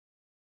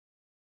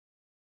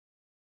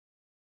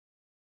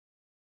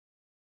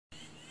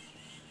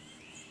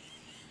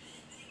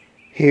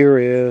Here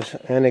is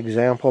an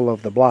example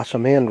of the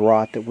blossom end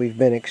rot that we've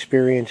been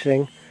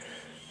experiencing.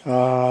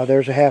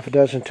 There's a half a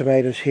dozen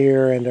tomatoes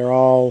here, and they're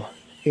all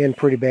in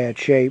pretty bad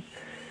shape.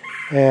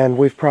 And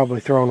we've probably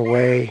thrown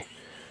away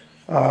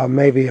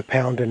maybe 1.5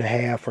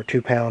 pounds or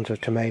 2 pounds of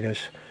tomatoes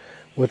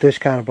with this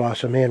kind of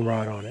blossom end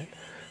rot on it.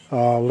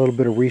 A little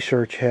bit of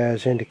research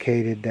has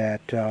indicated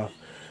that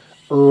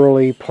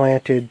early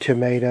planted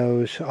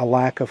tomatoes, a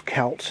lack of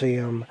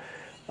calcium,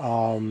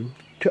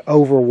 to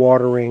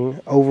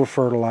overwatering,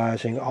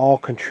 over-fertilizing, all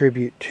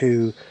contribute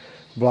to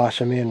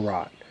blossom end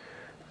rot.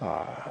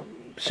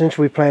 Since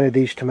we planted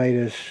these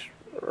tomatoes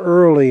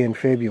early in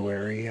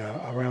February,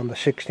 around the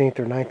 16th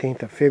or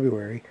 19th of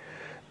February,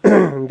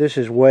 this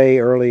is way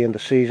early in the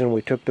season.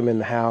 We took them in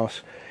the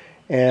house,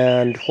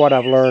 and what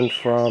I've learned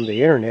from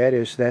the internet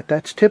is that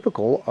that's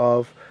typical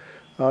of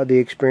the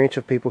experience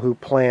of people who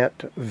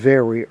plant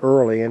very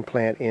early and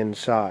plant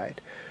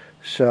inside.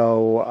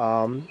 So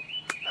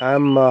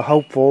I'm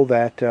hopeful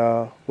that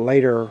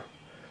later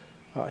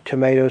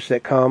tomatoes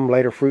that come,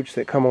 later fruits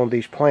that come on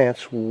these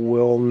plants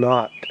will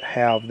not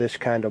have this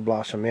kind of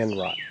blossom end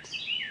rot.